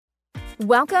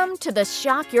Welcome to the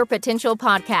Shock Your Potential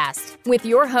podcast with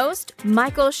your host,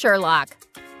 Michael Sherlock.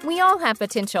 We all have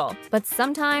potential, but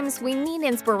sometimes we need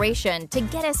inspiration to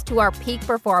get us to our peak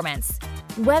performance.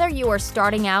 Whether you are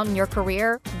starting out in your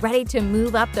career, ready to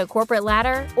move up the corporate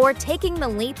ladder, or taking the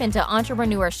leap into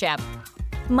entrepreneurship,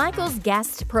 Michael's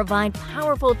guests provide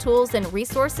powerful tools and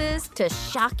resources to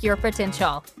shock your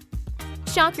potential.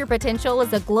 Shock Your Potential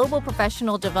is a global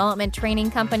professional development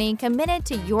training company committed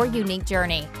to your unique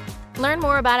journey. Learn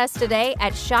more about us today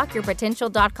at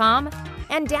shockyourpotential.com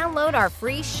and download our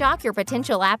free Shock Your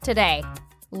Potential app today.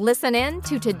 Listen in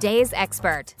to today's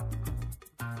expert.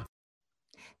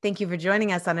 Thank you for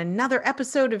joining us on another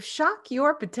episode of Shock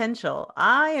Your Potential.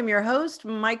 I am your host,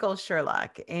 Michael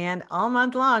Sherlock, and all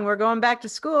month long, we're going back to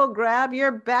school. Grab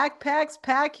your backpacks,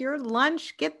 pack your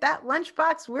lunch, get that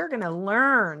lunchbox. We're going to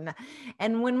learn.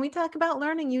 And when we talk about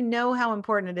learning, you know how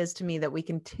important it is to me that we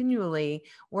continually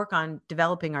work on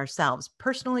developing ourselves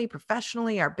personally,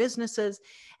 professionally, our businesses.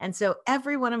 And so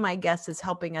every one of my guests is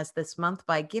helping us this month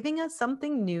by giving us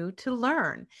something new to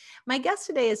learn. My guest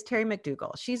today is Terry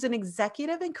McDougall. She's an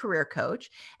executive and career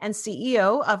coach and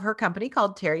CEO of her company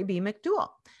called Terry B.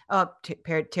 McDougall,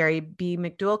 Terry B.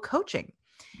 McDougall Coaching.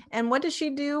 And what does she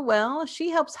do? Well, she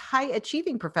helps high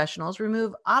achieving professionals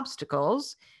remove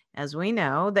obstacles, as we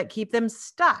know, that keep them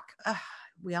stuck.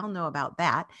 We all know about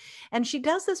that. And she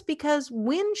does this because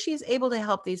when she's able to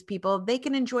help these people, they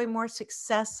can enjoy more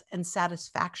success and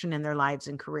satisfaction in their lives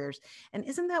and careers. And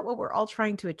isn't that what we're all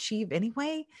trying to achieve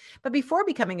anyway? But before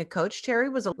becoming a coach, Terry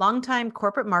was a longtime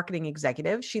corporate marketing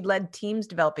executive. She led teams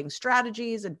developing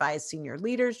strategies, advised senior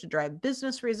leaders to drive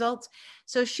business results.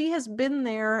 So she has been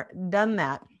there, done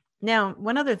that. Now,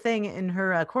 one other thing in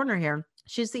her corner here,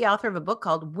 she's the author of a book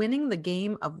called Winning the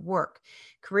Game of Work,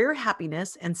 Career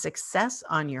Happiness and Success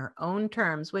on Your Own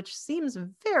Terms, which seems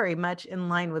very much in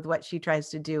line with what she tries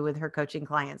to do with her coaching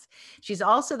clients. She's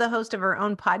also the host of her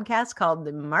own podcast called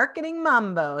The Marketing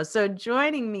Mambo. So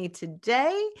joining me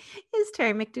today is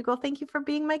Terry McDougall. Thank you for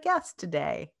being my guest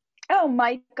today. Oh,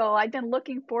 Michael, I've been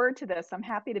looking forward to this. I'm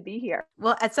happy to be here.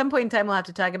 Well, at some point in time, we'll have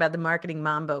to talk about the Marketing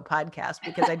Mambo podcast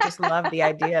because I just love the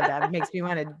idea of that. It makes me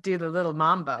want to do the little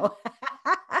mambo.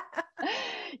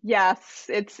 Yes,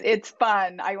 it's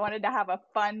fun. I wanted to have a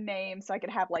fun name so I could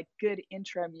have like good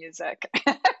intro music.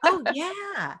 Oh,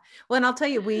 yeah. Well, and I'll tell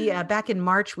you, we back in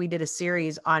March, we did a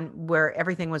series on where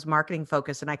everything was marketing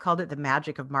focused, and I called it The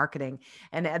Magic of Marketing.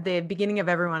 And at the beginning of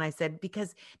everyone, I said,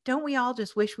 because don't we all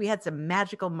just wish we had some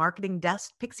magical marketing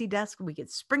dust, pixie dust, we could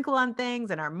sprinkle on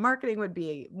things and our marketing would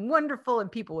be wonderful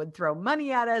and people would throw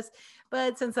money at us.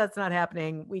 But since that's not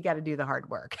happening, we got to do the hard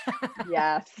work.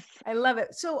 Yes. I love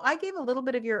it. So I gave a little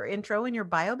bit of your intro and your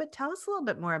bio, but tell us a little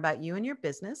bit more about you and your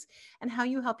business and how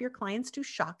you help your clients to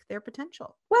shock their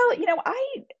potential. Well,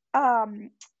 I'll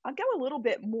go a little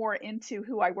bit more into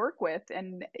who I work with.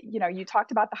 And, you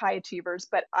talked about the high achievers,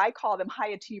 but I call them high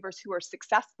achievers who are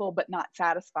successful but not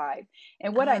satisfied.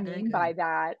 And what I mean by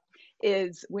that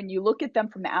is when you look at them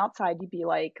from the outside, you'd be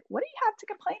like, what do you have to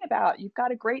complain about? You've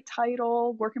got a great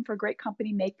title, working for a great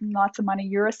company, making lots of money.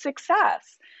 You're a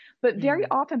success. But very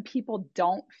often people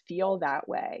don't feel that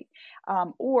way,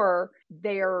 or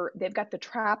they've got the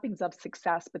trappings of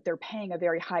success, but they're paying a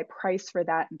very high price for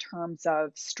that in terms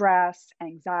of stress,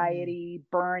 anxiety,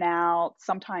 burnout,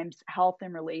 sometimes health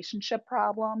and relationship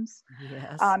problems.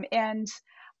 Yes. And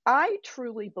I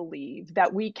truly believe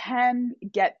that we can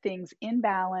get things in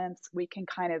balance. We can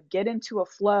kind of get into a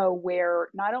flow where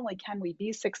not only can we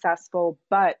be successful,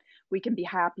 but we can be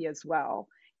happy as well.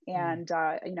 And,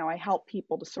 I help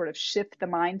people to sort of shift the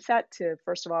mindset to,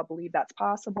 first of all, believe that's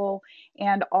possible,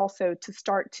 and also to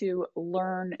start to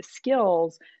learn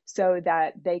skills so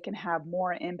that they can have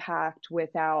more impact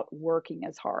without working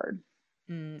as hard.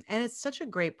 And it's such a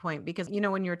great point because,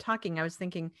 when you're talking, I was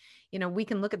thinking, we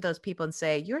can look at those people and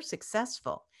say, you're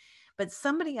successful, but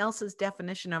somebody else's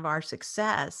definition of our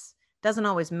success doesn't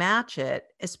always match it,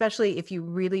 especially if you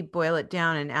really boil it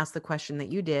down and ask the question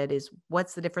that you did is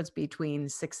what's the difference between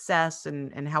success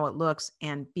and how it looks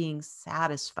and being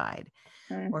satisfied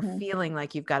or feeling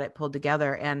like you've got it pulled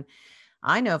together. And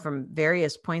I know from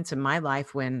various points in my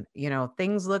life when,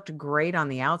 things looked great on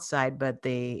the outside, but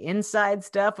the inside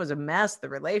stuff was a mess. The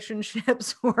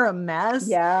relationships were a mess.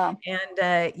 Yeah. And,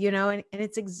 and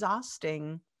it's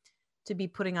exhausting to be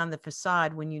putting on the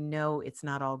facade when it's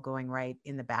not all going right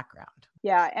in the background.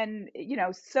 Yeah. And,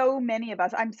 so many of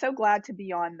us, I'm so glad to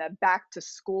be on the back to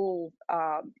school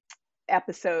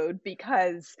episode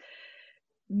because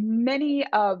many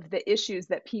of the issues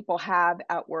that people have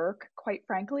at work, quite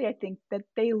frankly, I think that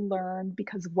they learn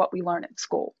because of what we learn at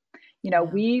school. You know,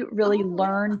 Yeah. we really Oh,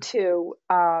 learn yeah. to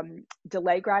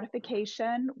delay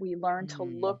gratification. We learn to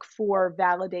Mm. look for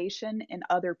validation in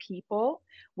other people.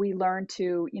 We learn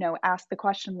to, ask the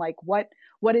question like, what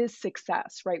is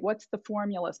success, right? What's the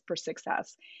formula for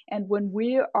success? And when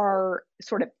we are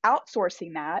sort of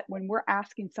outsourcing that, when we're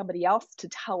asking somebody else to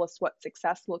tell us what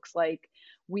success looks like,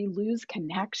 we lose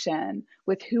connection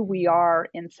with who we Mm. are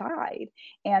inside.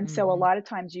 And so a Mhm. lot of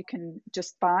times you can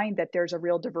just find that there's a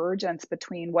real divergence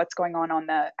between what's going on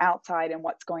the outside and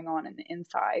what's going on in the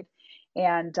inside.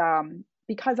 And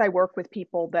because I work with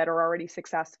people that are already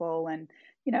successful and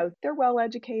they're well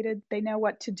educated, they know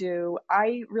what to do,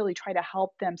 I really try to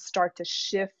help them start to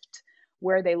shift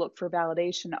where they look for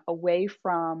validation away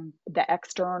from the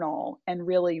external and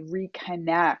really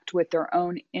reconnect with their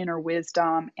own inner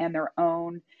wisdom and their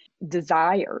own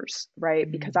desires, right?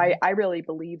 Because I, Mhm. I really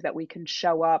believe that we can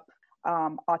show up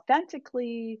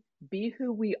authentically, be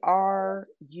who we are,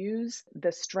 use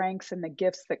the strengths and the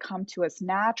gifts that come to us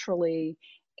naturally,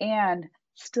 and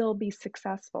still be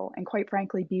successful. And quite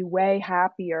frankly, be way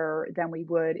happier than we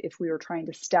would if we were trying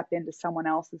to step into someone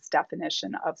else's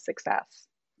definition of success.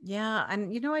 Yeah,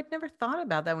 and I'd never thought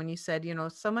about that when you said,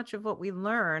 so much of what we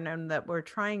learn and that we're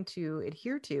trying to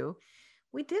adhere to,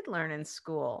 we did learn in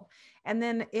school. And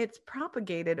then it's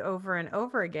propagated over and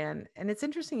over again. And it's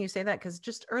interesting you say that because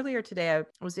just earlier today, I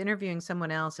was interviewing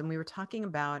someone else and we were talking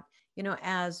about,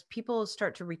 as people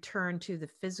start to return to the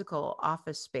physical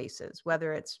office spaces,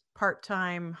 whether it's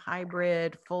part-time,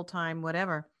 hybrid, full-time,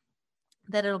 whatever,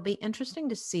 that it'll be interesting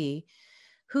to see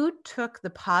who took the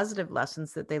positive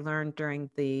lessons that they learned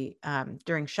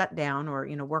during shutdown or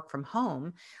work from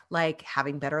home, like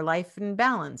having better life and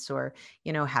balance, or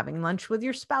having lunch with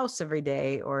your spouse every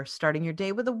day, or starting your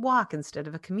day with a walk instead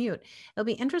of a commute. It'll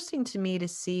be interesting to me to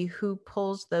see who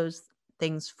pulls those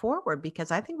things forward, because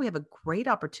I think we have a great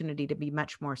opportunity to be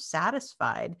much more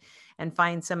satisfied and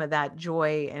find some of that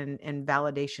joy and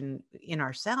validation in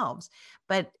ourselves.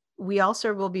 But we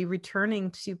also will be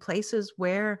returning to places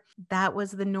where that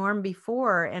was the norm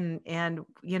before. And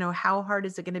how hard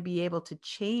is it going to be able to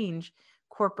change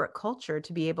corporate culture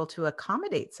to be able to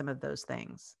accommodate some of those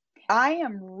things? I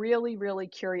am really, really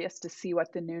curious to see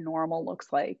what the new normal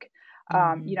looks like.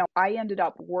 Hmm. I ended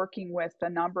up working with a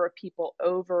number of people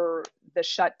over the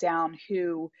shutdown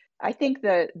who I think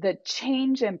the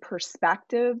change in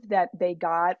perspective that they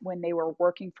got when they were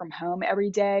working from home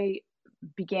every day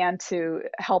began to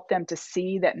help them to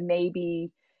see that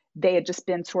maybe they had just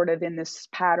been sort of in this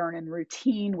pattern and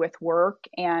routine with work,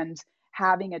 and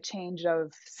having a change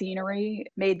of scenery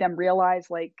made them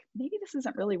realize like maybe this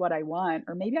isn't really what I want,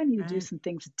 or maybe I need to do Right. some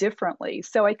things differently.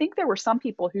 So I think there were some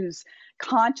people whose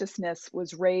consciousness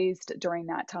was raised during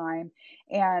that time.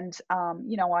 And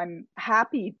I'm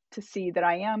happy to see that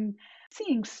I am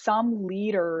seeing some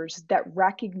leaders that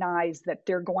recognize that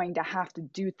they're going to have to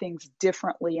do things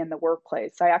differently in the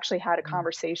workplace. I actually had a Yeah.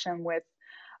 conversation with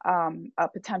a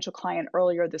potential client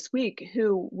earlier this week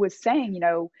who was saying,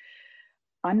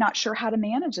 I'm not sure how to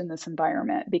manage in this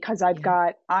environment because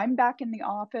Yeah. I'm back in the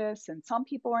office and some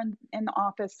people are in the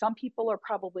office. Some people are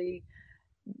probably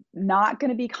not going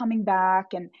to be coming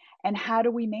back. And how do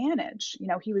we manage?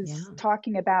 He was Yeah.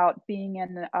 talking about being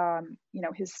in,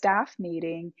 his staff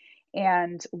meeting,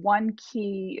 and one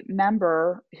key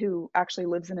member who actually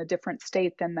lives in a different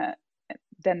state than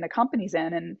the company's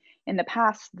in. And in the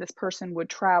past, this person would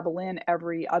travel in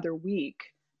every other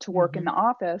week to work in Hmm. the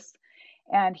office.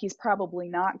 And he's probably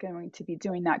not going to be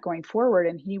doing that going forward.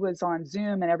 And he was on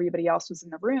Zoom and everybody else was in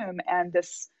the room. And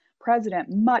this president,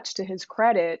 much to his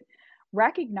credit,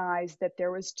 recognized that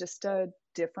there was just a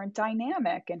different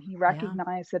dynamic. And he Yeah.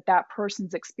 recognized that that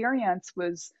person's experience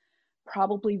was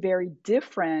probably very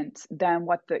different than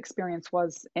what the experience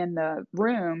was in the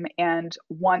room, and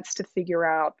wants to figure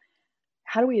out,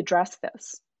 how do we address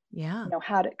this? Yeah.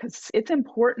 How to, because it's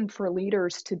important for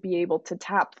leaders to be able to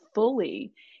tap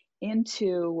fully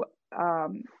into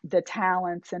the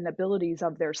talents and abilities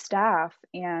of their staff.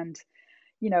 And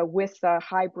with the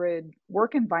hybrid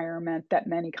work environment that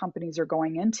many companies are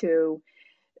going into,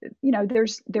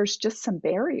 there's just some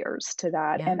barriers to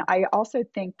that. Yeah. And I also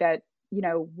think that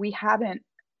we haven't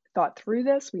thought through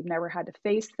this. We've never had to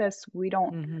face this. We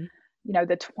don't, Hmm.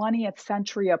 the 20th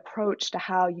century approach to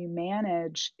how you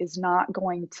manage is not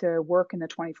going to work in the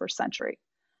 21st century.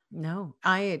 No,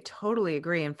 I totally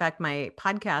agree. In fact, my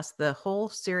podcast, the whole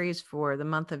series for the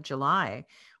month of July,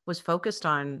 was focused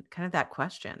on kind of that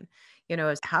question.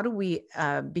 Is how do we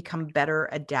become better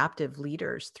adaptive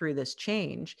leaders through this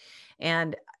change?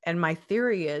 And my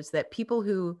theory is that people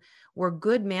who were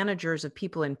good managers of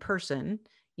people in person,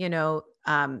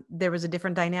 There was a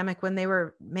different dynamic when they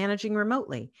were managing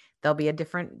remotely. There'll be a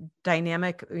different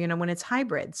dynamic, when it's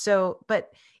hybrid. So,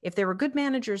 but if they were good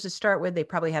managers to start with, they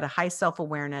probably had a high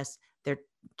self-awareness. They're,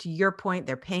 to your point,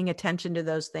 they're paying attention to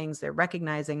those things, they're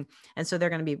recognizing. And so they're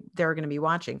going to be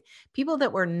watching. People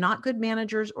that were not good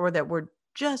managers or that were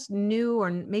just new or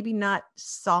maybe not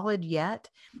solid yet,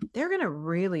 they're going to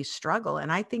really struggle.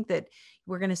 And I think that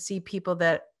we're going to see people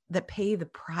that pay the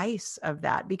price of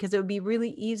that, because it would be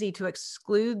really easy to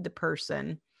exclude the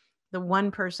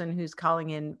one person who's calling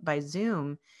in by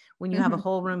Zoom. When you have a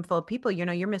whole room full of people,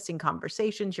 you're missing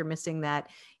conversations, you're missing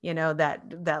that,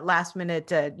 that last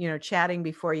minute, chatting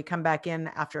before you come back in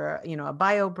after, a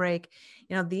bio break.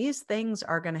 These things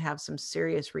are going to have some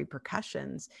serious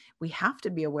repercussions. We have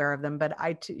to be aware of them.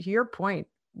 But to your point,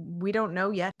 we don't know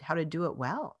yet how to do it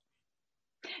well.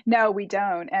 No, we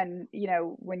don't. And,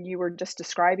 when you were just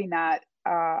describing that,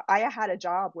 I had a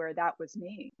job where that was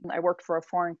me. I worked for a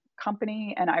foreign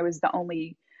company and I was the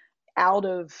only out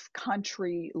of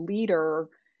country leader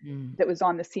that was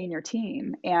on the senior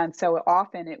team. And so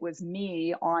often it was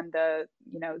me on the,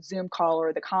 Zoom call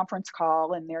or the conference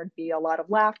call, and there'd be a lot of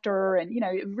laughter. And,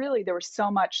 really there was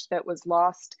so much that was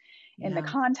lost in the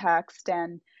context.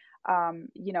 And,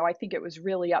 I think it was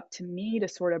really up to me to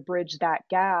sort of bridge that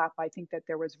gap. I think that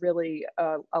there was really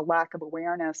a lack of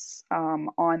awareness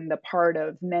on the part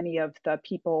of many of the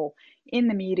people in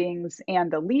the meetings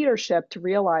and the leadership to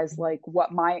realize like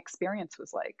what my experience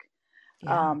was like.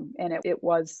 And it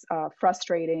was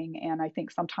frustrating. And I think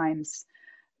sometimes,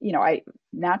 I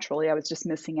was just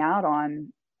missing out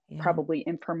on probably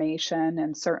information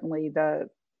and certainly the,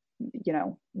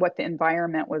 what the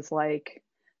environment was like.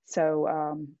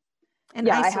 So,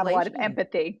 I have a lot of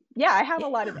empathy. I have a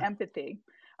lot of empathy.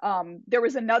 There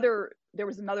was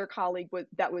another colleague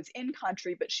that was in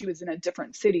country, but she was in a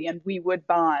different city, and we would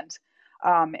bond.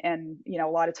 And, a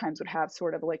lot of times would have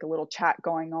sort of like a little chat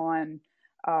going on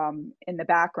in the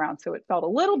background. So it felt a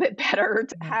little bit better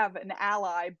to have an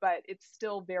ally, but it's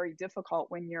still very difficult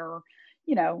when you're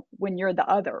the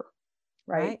other,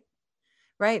 right?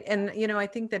 Right. And, I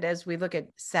think that as we look at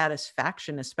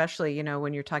satisfaction, especially,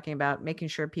 when you're talking about making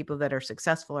sure people that are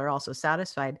successful are also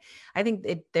satisfied, I think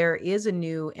there is a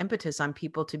new impetus on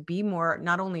people to be more,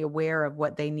 not only aware of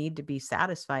what they need to be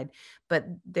satisfied, but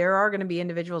there are going to be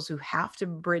individuals who have to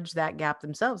bridge that gap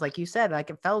themselves. Like you said,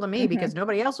 like it fell to me because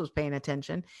nobody else was paying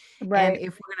attention. Right. And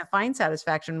if we're going to find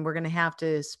satisfaction, we're going to have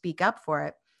to speak up for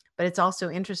it. But it's also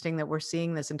interesting that we're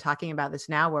seeing this and talking about this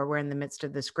now, where we're in the midst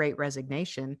of this great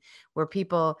resignation, where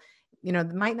people,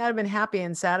 might not have been happy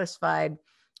and satisfied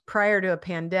prior to a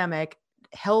pandemic,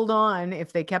 held on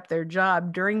if they kept their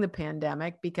job during the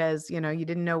pandemic because, you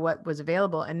didn't know what was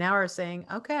available, and now are saying,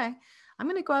 okay, I'm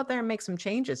going to go out there and make some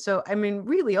changes. So, I mean,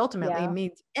 really, ultimately, it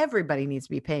means everybody needs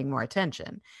to be paying more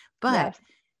attention. But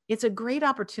it's a great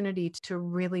opportunity to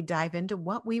really dive into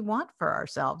what we want for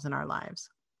ourselves in our lives.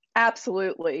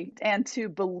 Absolutely. And to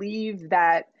believe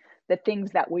that the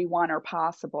things that we want are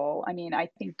possible. I mean, I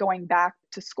think going back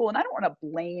to school, and I don't want to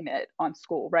blame it on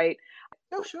school, right?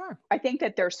 Oh, sure. I think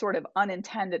that there's sort of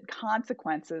unintended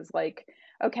consequences like,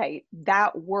 okay,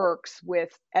 that works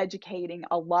with educating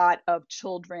a lot of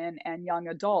children and young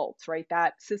adults, right?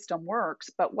 That system works.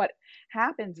 But what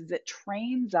happens is it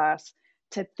trains us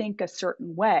to think a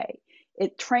certain way.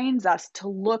 It trains us to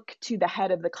look to the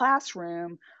head of the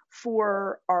classroom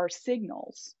for our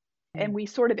signals. And we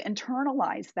sort of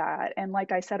internalize that. And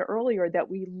like I said earlier, that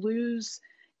we lose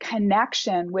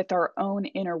connection with our own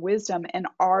inner wisdom and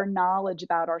our knowledge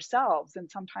about ourselves.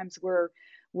 And sometimes we're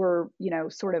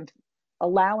sort of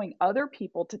allowing other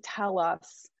people to tell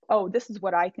us, oh, this is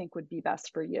what I think would be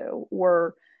best for you.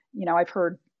 Or, I've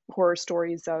heard horror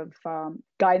stories of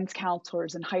guidance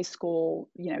counselors in high school,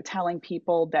 telling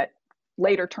people that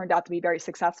later turned out to be very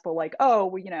successful, like, oh,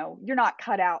 well, you're not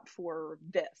cut out for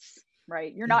this,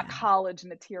 right? You're not college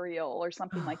material or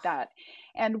something like that.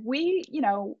 And we're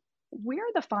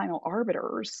the final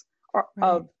arbiters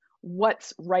of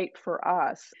what's right for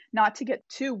us. Not to get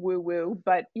too woo-woo,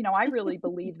 but, I really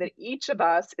believe that each of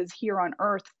us is here on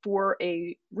earth for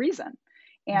a reason.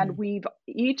 And we've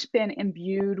each been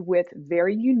imbued with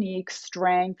very unique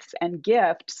strengths and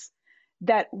gifts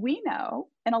that we know,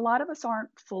 and a lot of us aren't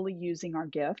fully using our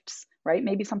gifts, right?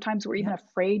 Maybe sometimes we're even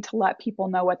afraid to let people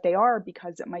know what they are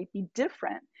because it might be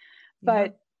different.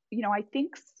 But, I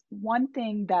think one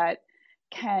thing that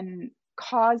can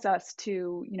cause us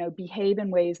to, behave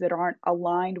in ways that aren't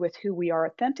aligned with who we are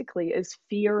authentically is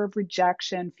fear of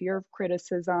rejection, fear of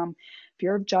criticism,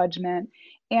 fear of judgment.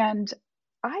 And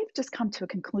I've just come to a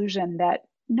conclusion that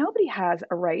nobody has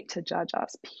a right to judge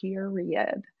us,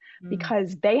 period.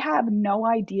 because they have no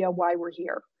idea why we're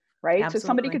here, right? Absolutely. So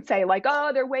somebody could say like,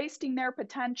 oh, they're wasting their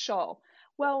potential.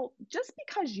 Well, just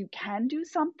because you can do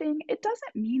something, it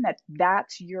doesn't mean that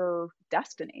that's your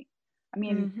destiny. I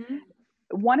mean,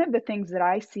 one of the things that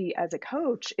I see as a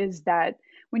coach is that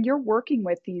when you're working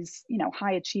with these,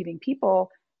 high achieving people,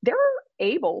 they're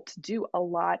able to do a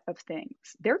lot of things.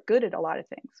 They're good at a lot of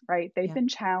things, right? They've been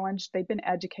challenged, they've been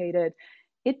educated.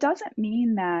 It doesn't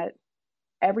mean that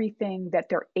everything that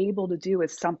they're able to do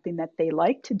is something that they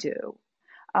like to do.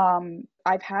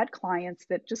 I've had clients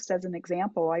that, just as an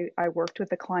example, I worked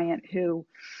with a client who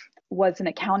was an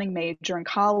accounting major in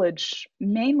college,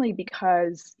 mainly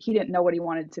because he didn't know what he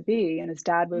wanted to be. And his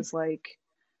dad was like,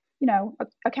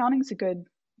 accounting's a good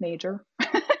major.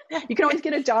 You can always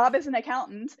get a job as an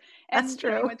accountant. And that's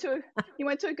true. He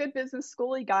went to a good business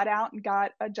school. He got out and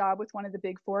got a job with one of the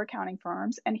big 4 accounting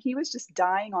firms. And he was just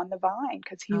dying on the vine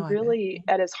because he really,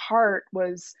 at his heart,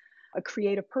 was a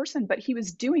creative person, but he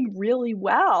was doing really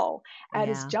well at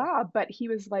his job. But he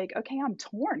was like, okay, I'm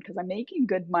torn because I'm making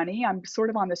good money. I'm sort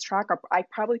of on this track. I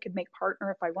probably could make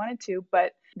partner if I wanted to,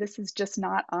 but this is just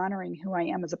not honoring who I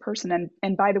am as a person.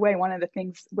 And by the way, one of the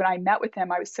things when I met with him,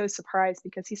 I was so surprised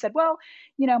because he said, well,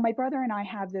 my brother and I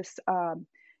have this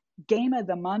game of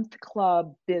the month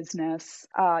club business.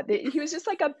 He was just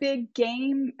like a big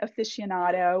game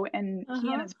aficionado, and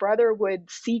he and his brother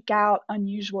would seek out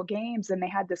unusual games, and they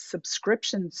had this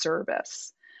subscription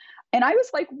service. And I was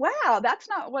like, wow, that's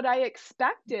not what I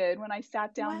expected when I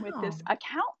sat down with this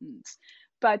accountant.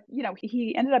 But,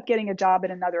 he ended up getting a job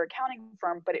at another accounting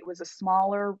firm, but it was a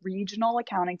smaller regional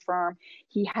accounting firm.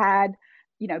 He had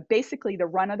basically the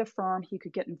run of the firm. He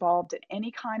could get involved in any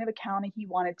kind of accounting he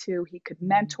wanted to. He could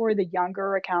mentor the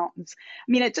younger accountants.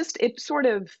 I mean,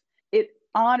 it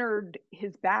honored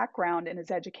his background and his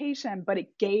education, but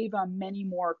it gave him many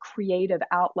more creative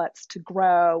outlets to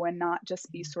grow and not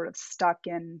just be sort of stuck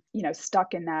in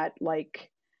that like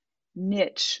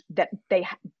niche that they,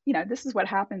 this is what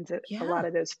happens at a lot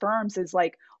of those firms is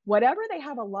like, whatever they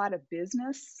have a lot of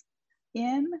business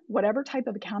in, whatever type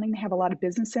of accounting they have a lot of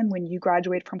business in when you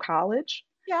graduate from college,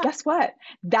 guess what?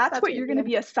 That's what you're going to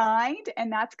be assigned,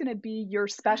 and that's going to be your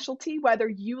specialty, whether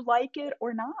you like it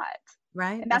or not.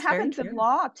 Right. And that happens in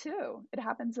law too. It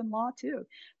happens in law too.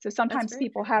 So sometimes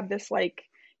people have this like,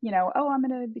 oh, I'm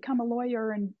going to become a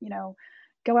lawyer and,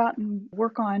 go out and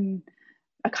work on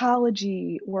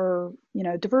ecology or,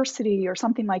 diversity or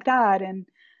something like that. And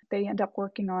they end up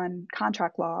working on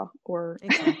contract law or,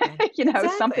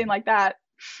 something like that.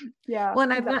 Yeah.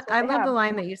 Well, and I love the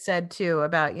line that you said too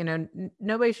about,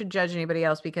 nobody should judge anybody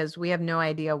else because we have no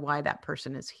idea why that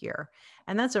person is here.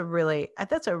 And that's a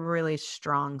really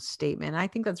strong statement. I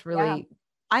think that's really,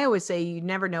 I always say you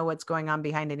never know what's going on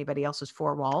behind anybody else's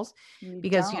 4 walls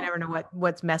because you never know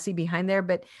what's messy behind there.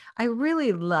 But I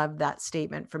really love that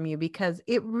statement from you because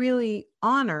it really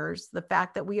honors the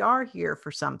fact that we are here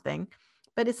for something.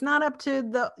 But it's not up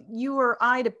to you or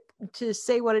I to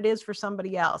say what it is for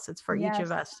somebody else. It's for each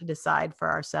of us to decide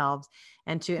for ourselves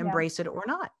and to embrace it or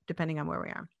not, depending on where we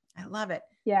are. I love it.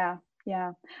 Yeah.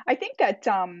 Yeah. I think that,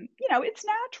 it's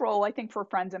natural, I think, for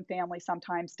friends and family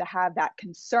sometimes to have that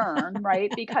concern,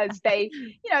 right? Because they're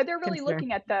really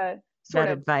looking at the sort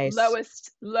of advice.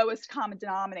 lowest common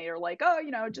denominator, like, oh,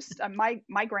 just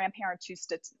my grandparents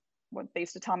what they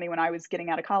used to tell me when I was getting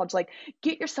out of college, like,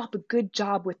 get yourself a good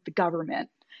job with the government,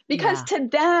 because to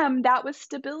them that was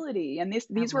stability. And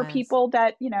these were people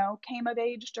that, came of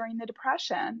age during the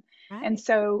Depression. Right. And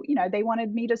so, they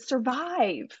wanted me to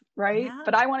survive. Right. Yeah.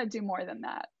 But I want to do more than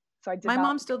that. So I did. My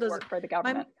mom still doesn't work for the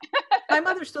government. My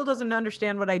mother still doesn't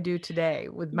understand what I do today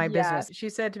with my business. She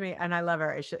said to me, and I love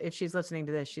her, if she's listening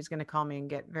to this, she's going to call me and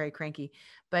get very cranky.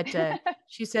 But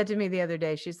she said to me the other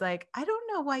day, she's like, I don't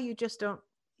know why you just don't,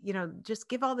 just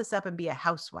give all this up and be a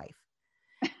housewife.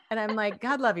 And I'm like,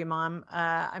 God love you, Mom.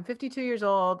 I'm 52 years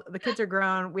old. The kids are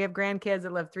grown. We have grandkids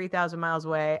that live 3,000 miles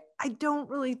away. I don't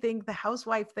really think the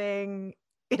housewife thing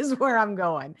is where I'm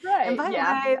going. Right. And by the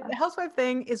way, the housewife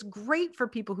thing is great for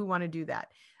people who want to do that.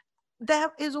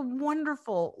 That is a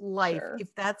wonderful life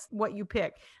if that's what you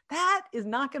pick. That is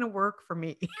not going to work for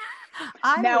me.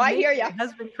 I hear you. My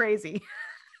husband crazy.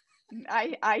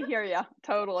 I hear you.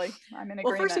 Totally. I'm in agreement.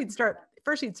 Well,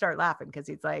 first he'd start laughing because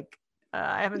he's like,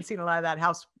 I haven't seen a lot of that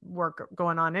housework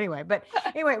going on anyway. But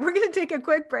anyway, we're going to take a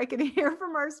quick break and hear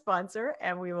from our sponsor,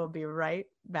 and we will be right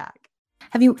back.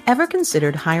 Have you ever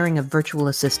considered hiring a virtual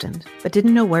assistant but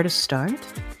didn't know where to start?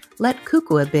 Let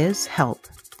Kukua help.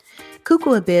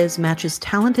 Kukua matches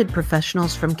talented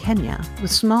professionals from Kenya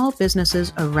with small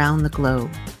businesses around the globe.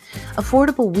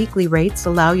 Affordable weekly rates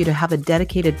allow you to have a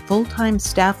dedicated full-time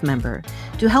staff member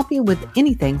to help you with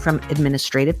anything from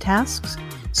administrative tasks,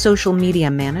 social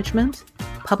media management,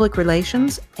 public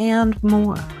relations, and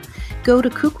more. Go to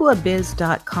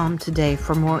kukuabiz.com today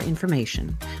for more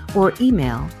information or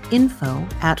email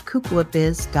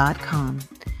info@kukuabiz.com.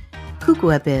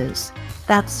 Kukuabiz,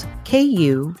 that's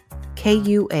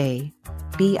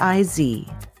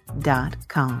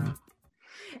KUKUABIZ.com.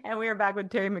 And we are back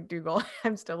with Terry McDougall.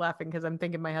 I'm still laughing because I'm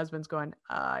thinking my husband's going,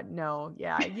 no,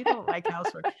 yeah, you don't like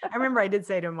housework. I remember I did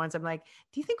say to him once, I'm like,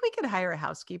 do you think we could hire a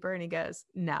housekeeper? And he goes,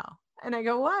 no. And I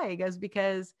go, why? He goes,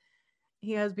 because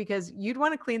you'd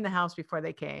want to clean the house before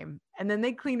they came, and then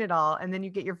they clean it all, and then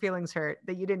you get your feelings hurt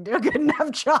that you didn't do a good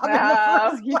enough job in the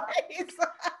first place.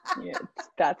 Yeah,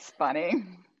 that's funny.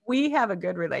 We have a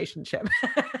good relationship.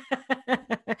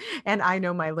 And I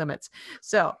know my limits.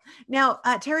 So now,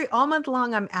 Terry, all month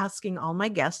long, I'm asking all my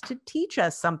guests to teach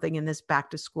us something in this back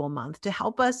to school month to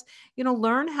help us,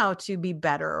 learn how to be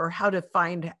better or how to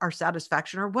find our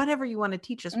satisfaction or whatever you want to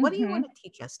teach us. What do you want to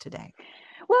teach us today?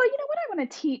 Well, what I want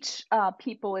to teach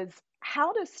people is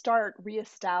how to start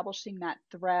reestablishing that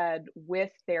thread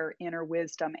with their inner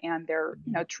wisdom and their,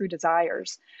 true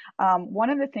desires. One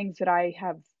of the things that I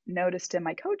have noticed in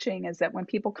my coaching is that when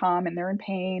people come and they're in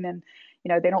pain and,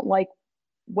 they don't like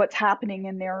what's happening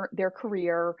in their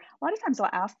career, a lot of times I'll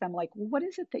ask them like, well, what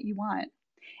is it that you want?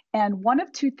 And one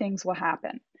of two things will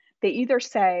happen. They either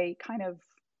say kind of,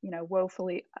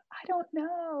 woefully, I don't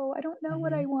know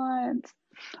what I want.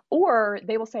 Or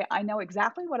they will say, I know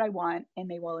exactly what I want. And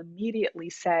they will immediately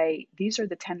say, these are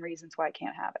the 10 reasons why I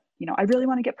can't have it. I really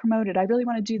want to get promoted. I really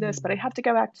want to do this, but I have to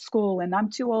go back to school and I'm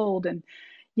too old. And,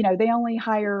 they only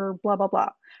hire blah, blah,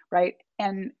 blah. Right.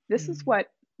 And this is my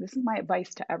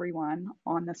advice to everyone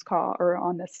on this call or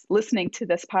on this listening to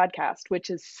this podcast,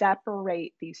 which is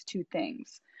separate these two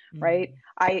things. Right.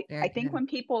 I think when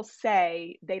people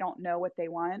say they don't know what they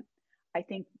want, I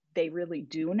think they really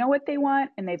do know what they want.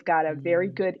 And they've got a very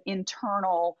good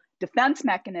internal defense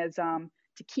mechanism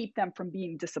to keep them from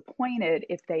being disappointed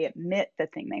if they admit the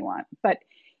thing they want. But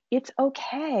it's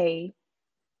okay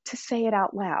to say it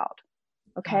out loud.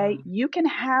 Okay. You can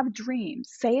have dreams,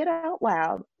 say it out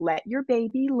loud, let your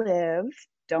baby live.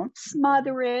 Don't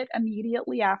smother it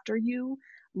immediately after you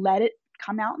let it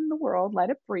come out in the world, let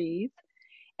it breathe.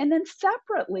 And then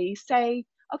separately say,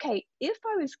 okay, if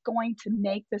I was going to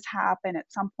make this happen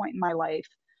at some point in my life,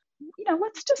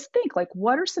 let's just think like,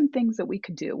 what are some things that we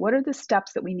could do? What are the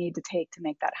steps that we need to take to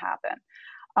make that happen?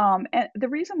 And the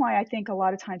reason why I think a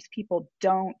lot of times people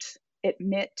don't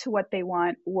admit to what they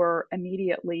want or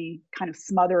immediately kind of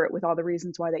smother it with all the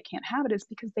reasons why they can't have it is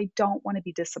because they don't want to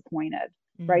be disappointed,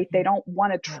 right? They don't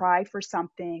want to try for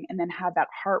something and then have that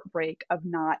heartbreak of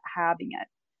not having it.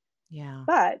 Yeah.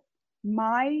 But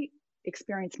my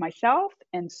experience myself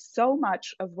and so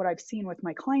much of what I've seen with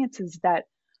my clients is that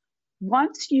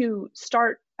once you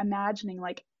start imagining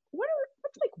like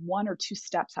what's like one or two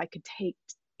steps I could take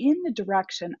in the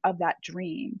direction of that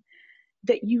dream,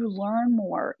 that you learn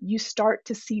more, you start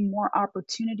to see more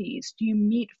opportunities, you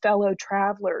meet fellow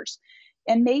travelers,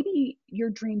 and maybe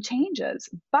your dream changes,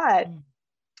 but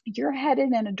you're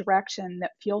headed in a direction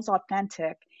that feels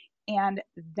authentic, and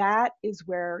that is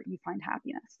where you find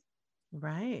happiness.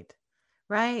 Right.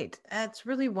 That's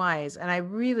really wise. And I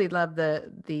really love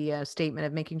the statement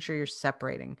of making sure you're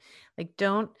separating. Like,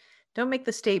 don't make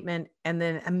the statement and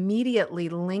then immediately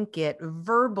link it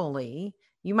verbally.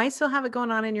 You might still have it going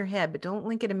on in your head, but don't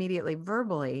link it immediately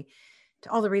verbally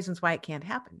to all the reasons why it can't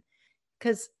happen.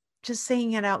 Because just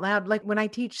saying it out loud, like when I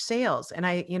teach sales and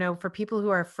for people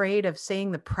who are afraid of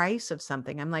saying the price of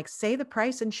something, I'm like, say the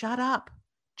price and shut up.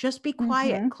 Just be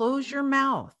quiet. Close your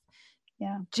mouth.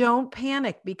 Yeah. Don't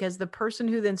panic, because the person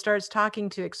who then starts talking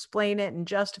to explain it and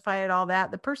justify it, all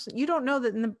that, the person, you don't know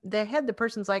that in their head, the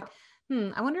person's like,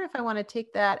 I wonder if I want to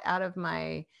take that out of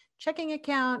my checking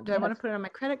account. Do I want to put it on my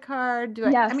credit card?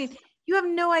 I mean, you have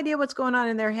no idea what's going on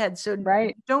in their head. So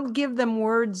don't give them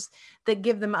words that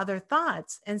give them other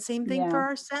thoughts. And same thing for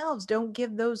ourselves. Don't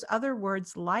give those other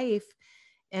words life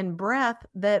and breath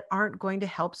that aren't going to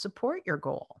help support your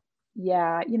goal.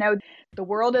 Yeah. The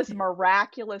world is a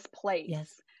miraculous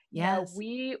place. Yes.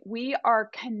 We are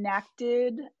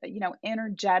connected,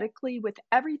 energetically with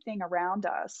everything around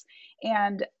us.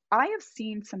 And I have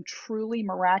seen some truly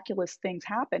miraculous things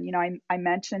happen. I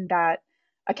mentioned that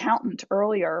accountant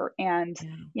earlier, and,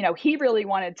 he really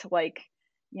wanted to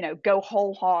go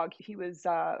whole hog. He was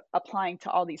applying to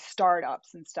all these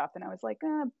startups and stuff. And I was like,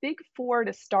 Big Four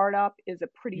to startup is a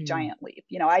pretty giant leap.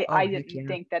 I didn't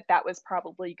think that was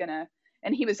probably going to,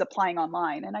 and he was applying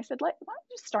online. And I said, why don't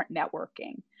you start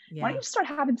networking? Why don't Yeah. you start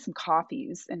having some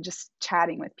coffees and just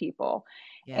chatting with people?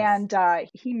 Yes. And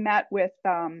he met with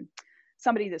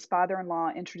somebody this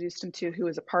father-in-law introduced him to, who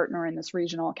was a partner in this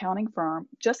regional accounting firm.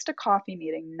 Just a coffee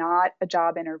meeting, not a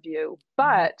job interview.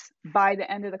 But by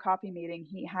the end of the coffee meeting,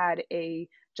 he had a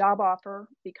job offer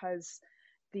because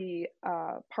the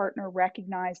partner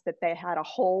recognized that they had a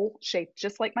hole shaped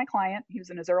just like my client. He was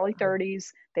in his early 30s.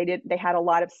 They had a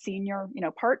lot of senior,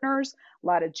 partners, a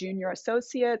lot of junior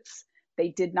associates. They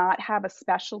did not have a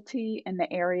specialty in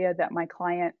the area that my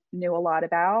client knew a lot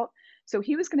about. So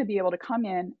he was going to be able to come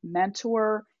in,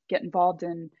 mentor, get involved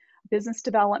in business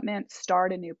development,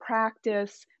 start a new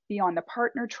practice, be on the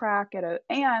partner track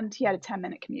and he had a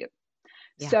 10-minute commute.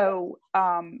 Yeah. So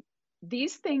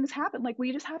these things happen. Like,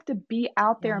 we just have to be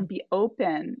out there and be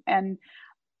open. And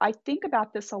I think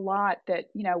about this a lot, that,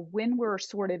 when we're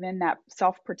sort of in that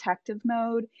self-protective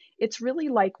mode, it's really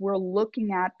like we're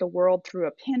looking at the world through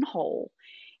a pinhole.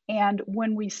 And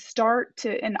when we start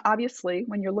to, and obviously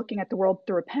when you're looking at the world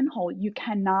through a pinhole, you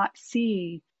cannot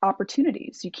see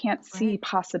opportunities. You can't see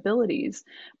possibilities.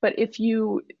 But if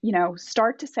you,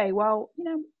 start to say, well,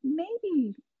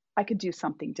 maybe I could do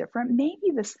something different.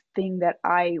 Maybe this thing that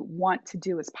I want to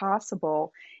do is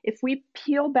possible. If we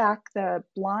peel back the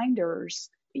blinders,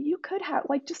 you could have,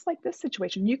 like, just like this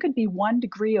situation, you could be 1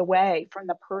 degree away from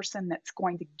the person that's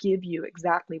going to give you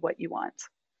exactly what you want.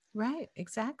 Right.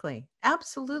 Exactly.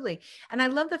 Absolutely. And I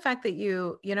love the fact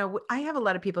that I have a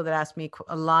lot of people that ask me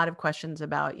a lot of questions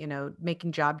about,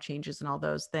 making job changes and all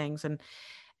those things.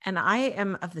 And I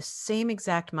am of the same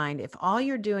exact mind. If all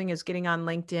you're doing is getting on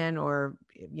LinkedIn or,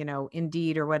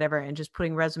 Indeed or whatever, and just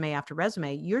putting resume after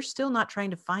resume, you're still not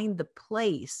trying to find the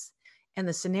place and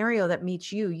the scenario that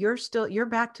meets you. You're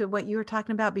back to what you were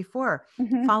talking about before,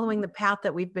 following the path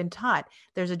that we've been taught.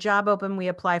 There's a job open, we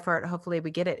apply for it. Hopefully we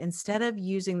get it, instead of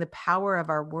using the power of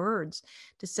our words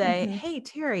to say, hey,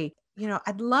 Terry,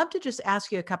 I'd love to just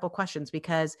ask you a couple questions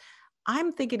because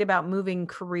I'm thinking about moving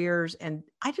careers and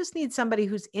I just need somebody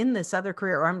who's in this other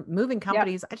career, or I'm moving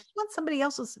companies. I just want somebody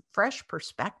else's fresh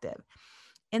perspective.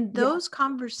 And those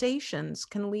conversations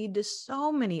can lead to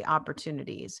so many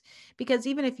opportunities, because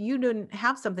even if you didn't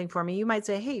have something for me, you might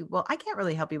say, hey, well, I can't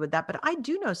really help you with that, but I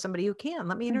do know somebody who can.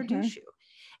 Let me introduce you.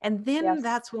 And then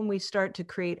that's when we start to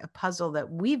create a puzzle that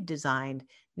we've designed,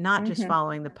 not just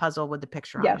following the puzzle with the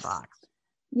picture on the box.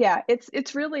 Yeah,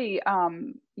 it's really,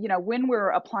 when we're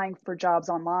applying for jobs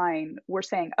online, we're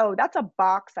saying, oh, that's a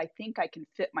box I think I can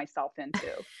fit myself into,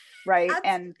 right?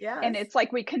 And it's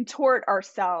like we contort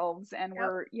ourselves, and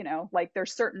we're, like,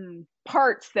 there's certain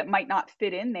parts that might not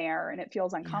fit in there and it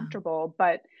feels uncomfortable.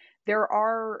 But there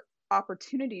are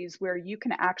opportunities where you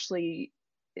can actually,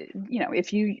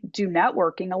 if you do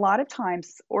networking, a lot of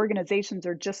times organizations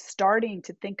are just starting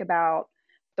to think about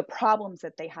the problems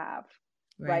that they have.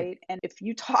 Right. And if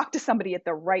you talk to somebody at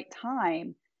the right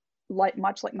time,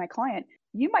 much like my client,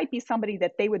 you might be somebody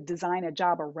that they would design a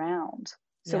job around.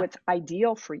 So it's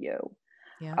ideal for you.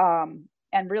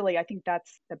 And really, I think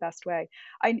that's the best way.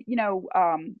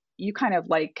 You kind of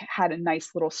like had a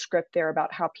nice little script there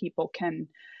about how people can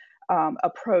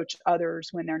approach others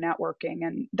when they're networking.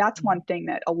 And that's one thing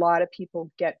that a lot of people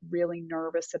get really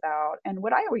nervous about. And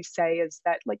what I always say is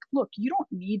that, like, look, you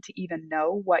don't need to even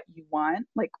know what you want.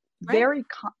 Like, it's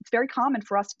very common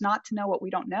for us not to know what we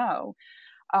don't know.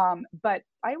 But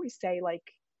I always say, like,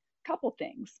 a couple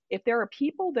things. If there are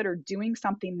people that are doing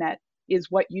something that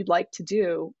is what you'd like to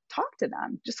do, talk to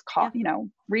them. Just call,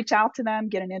 reach out to them,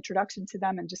 get an introduction to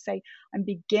them, and just say, I'm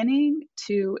beginning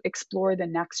to explore the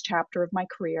next chapter of my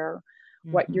career.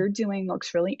 What you're doing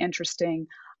looks really interesting.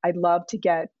 I'd love to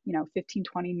get, 15,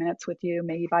 20 minutes with you,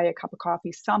 maybe buy a cup of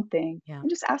coffee, something, and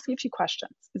just ask you a few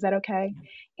questions. Is that okay?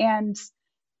 And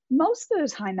most of the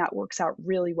time that works out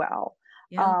really well.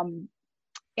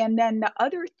 And then the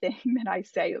other thing that I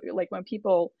say, like, when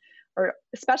people, or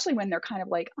especially when they're kind of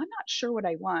like, I'm not sure what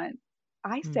I want,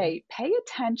 I say, pay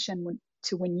attention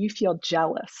to when you feel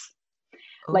jealous.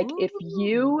 Like, if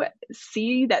you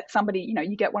see that somebody,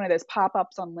 you get one of those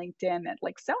pop-ups on LinkedIn that,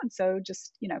 like, so-and-so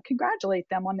just, congratulate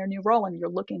them on their new role, and you're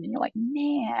looking and you're like,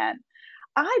 man,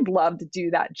 I'd love to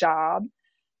do that job.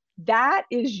 That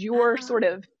is your sort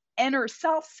of inner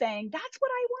self saying, that's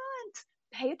what I want.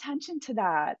 Pay attention to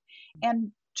that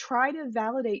and try to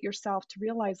validate yourself to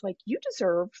realize, like, you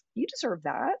deserve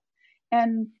that.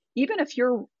 And even if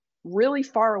you're really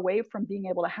far away from being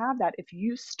able to have that, if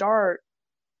you start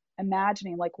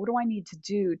imagining, like, what do I need to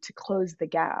do to close the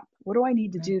gap? What do I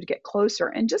need to do to get closer?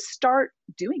 And just start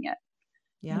doing it.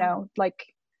 Like,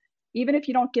 even if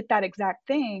you don't get that exact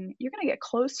thing, you're going to get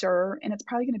closer, and it's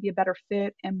probably going to be a better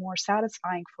fit and more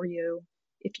satisfying for you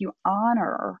if you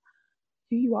honor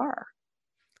who you are.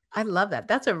 I love that.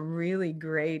 That's a really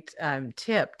great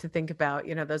tip to think about,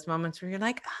 those moments where you're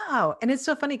like, oh, and it's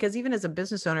so funny because even as a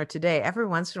business owner today, every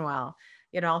once in a while,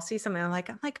 I'll see something I'm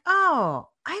like, oh,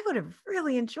 I would have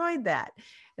really enjoyed that.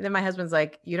 And then my husband's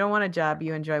like, you don't want a job,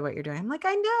 you enjoy what you're doing. I'm like,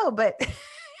 I know, but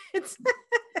it's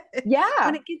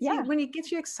when it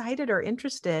gets you excited or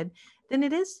interested, then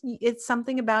it's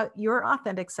something about your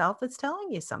authentic self that's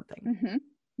telling you something. Mm-hmm.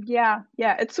 Yeah.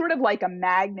 It's sort of like a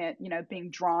magnet,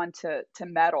 being drawn to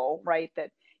metal, right?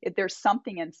 That there's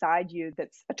something inside you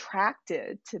that's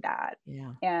attracted to that.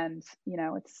 Yeah. And,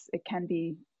 it can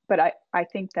be, but I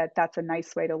think that that's a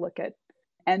nice way to look at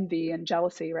envy and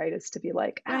jealousy, right? Is to be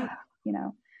like, right.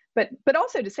 But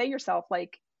also to say yourself,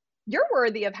 like, you're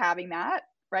worthy of having that,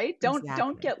 right? Don't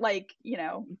get like,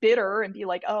 bitter and be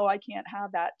like, oh, I can't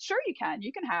have that. Sure, you can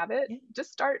have it. Yeah.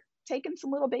 Just start taking some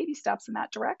little baby steps in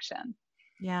that direction.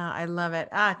 Yeah, I love it.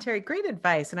 Terry, great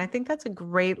advice. And I think that's a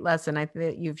great lesson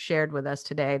that you've shared with us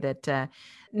today, that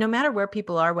no matter where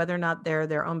people are, whether or not they're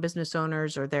their own business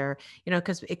owners or they're,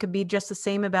 because it could be just the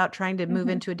same about trying to move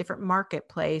into a different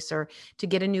marketplace or to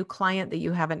get a new client that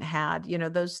you haven't had,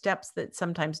 those steps that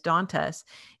sometimes daunt us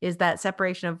is that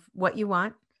separation of what you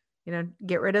want,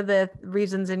 get rid of the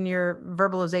reasons in your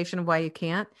verbalization of why you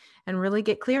can't and really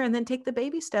get clear and then take the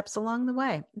baby steps along the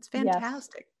way. It's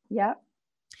fantastic. Yes. Yeah.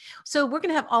 So we're going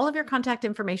to have all of your contact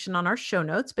information on our show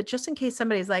notes, but just in case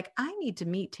somebody's like, I need to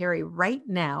meet Terry right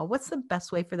now, what's the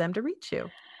best way for them to reach you?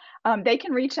 They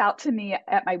can reach out to me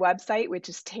at my website, which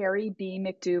is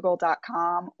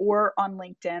terrybmcdougall.com, or on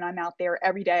LinkedIn. I'm out there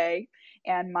every day,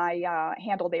 and my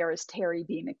handle there is Terry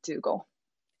B. McDougall.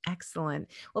 Excellent.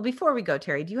 Well, before we go,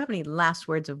 Terry, do you have any last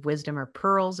words of wisdom or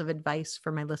pearls of advice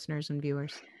for my listeners and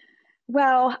viewers?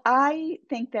 Well, I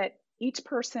think that each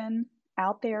person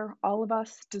out there, all of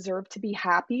us deserve to be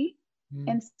happy.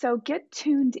 And so get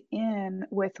tuned in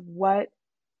with what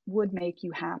would make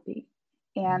you happy.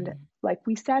 And like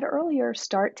we said earlier,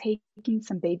 start taking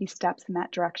some baby steps in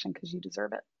that direction because you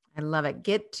deserve it. I love it.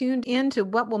 Get tuned in to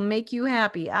what will make you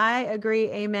happy. I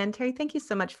agree. Amen. Terry, thank you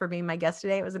so much for being my guest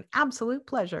today. It was an absolute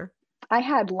pleasure. I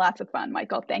had lots of fun,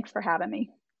 Michael. Thanks for having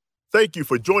me. Thank you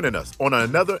for joining us on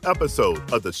another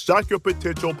episode of the Shock Your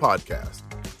Potential podcast.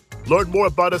 Learn more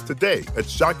about us today at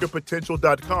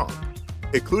shockyourpotential.com,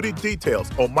 including details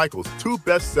on Michael's 2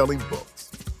 best-selling books.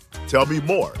 Tell me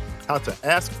more, how to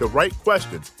ask the right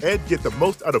questions and get the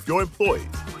most out of your employees,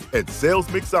 and Sales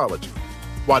Mixology,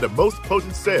 why the most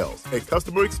potent sales and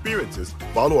customer experiences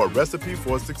follow a recipe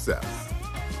for success.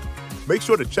 Make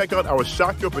sure to check out our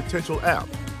Shock Your Potential app,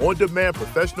 on-demand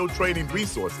professional training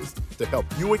resources to help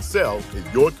you excel in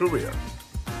your career.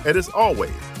 And as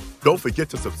always, don't forget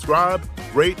to subscribe,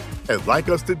 rate, and like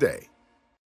us today.